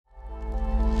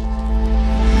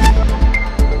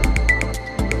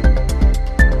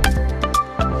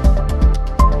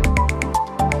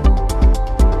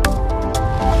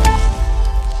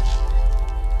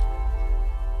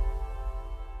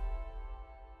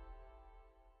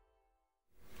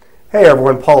Hey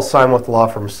everyone, Paul Simon with the law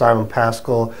firm Simon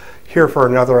Paschal here for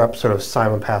another episode of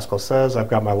Simon Paschal Says. I've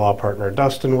got my law partner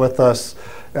Dustin with us.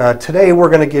 Today we're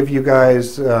going to give you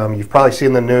guys, you've probably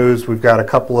seen the news, we've got a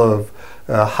couple of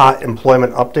hot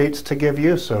employment updates to give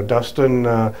you. So Dustin,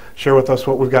 share with us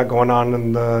what we've got going on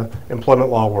in the employment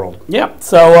law world. Yeah,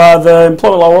 so the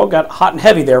employment law world got hot and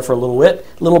heavy there for a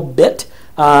little bit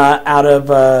out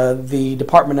of the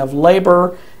Department of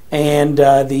Labor and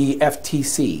the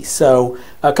FTC. So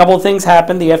a couple of things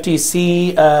happened. The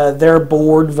FTC, their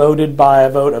board voted by a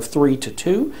vote of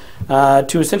 3-2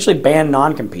 to essentially ban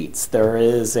non-competes. There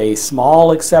is a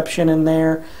small exception in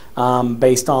there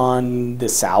based on the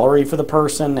salary for the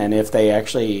person and if they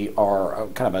actually are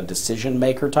kind of a decision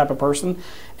maker type of person,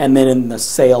 and then in the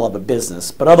sale of a business.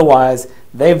 But otherwise,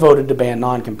 they voted to ban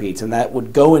non-competes, and that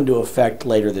would go into effect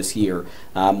later this year.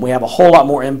 We have a whole lot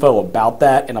more info about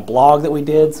that in a blog that we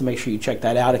did, so make sure you check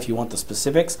that out if you want the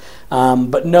specifics.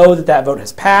 But know that that vote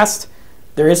has passed.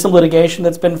 There is some litigation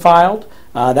that's been filed.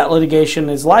 That litigation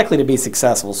is likely to be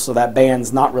successful, so that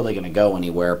ban's not really going to go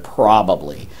anywhere,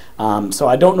 probably. So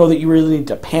I don't know that you really need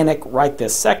to panic right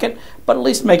this second, but at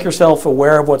least make yourself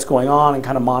aware of what's going on and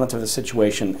kind of monitor the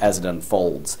situation as it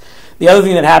unfolds. The other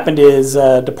thing that happened is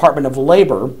Department of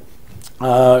Labor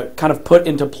kind of put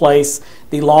into place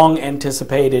the long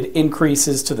anticipated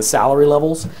increases to the salary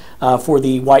levels for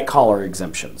the white collar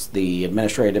exemptions, the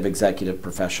administrative, executive,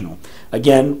 professional.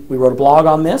 Again, we wrote a blog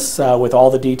on this with all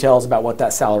the details about what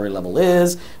that salary level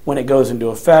is, when it goes into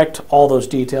effect, all those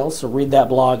details, so read that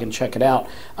blog and check it out.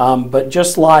 But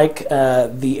just like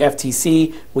the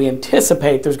FTC, we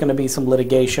anticipate there's going to be some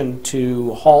litigation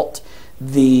to halt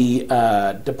the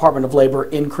Department of Labor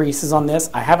increases on this.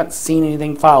 I haven't seen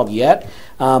anything filed yet,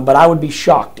 but I would be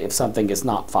shocked if something is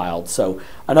not filed. So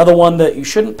another one that you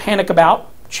shouldn't panic about.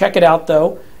 Check it out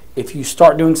though. If you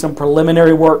start doing some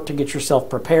preliminary work to get yourself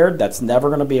prepared, that's never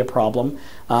going to be a problem,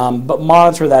 but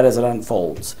monitor that as it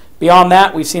unfolds. Beyond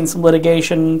that, we've seen some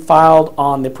litigation filed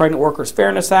on the Pregnant Workers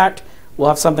Fairness Act. We'll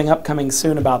have something upcoming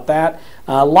soon about that.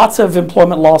 Lots of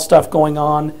employment law stuff going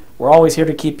on. We're always here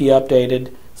to keep you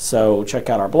updated. So check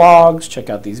out our blogs, check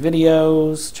out these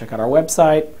videos, check out our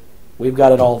website. We've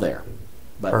got it all there.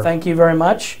 But thank you very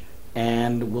much,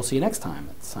 and we'll see you next time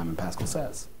at Simon Paschal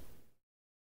Says.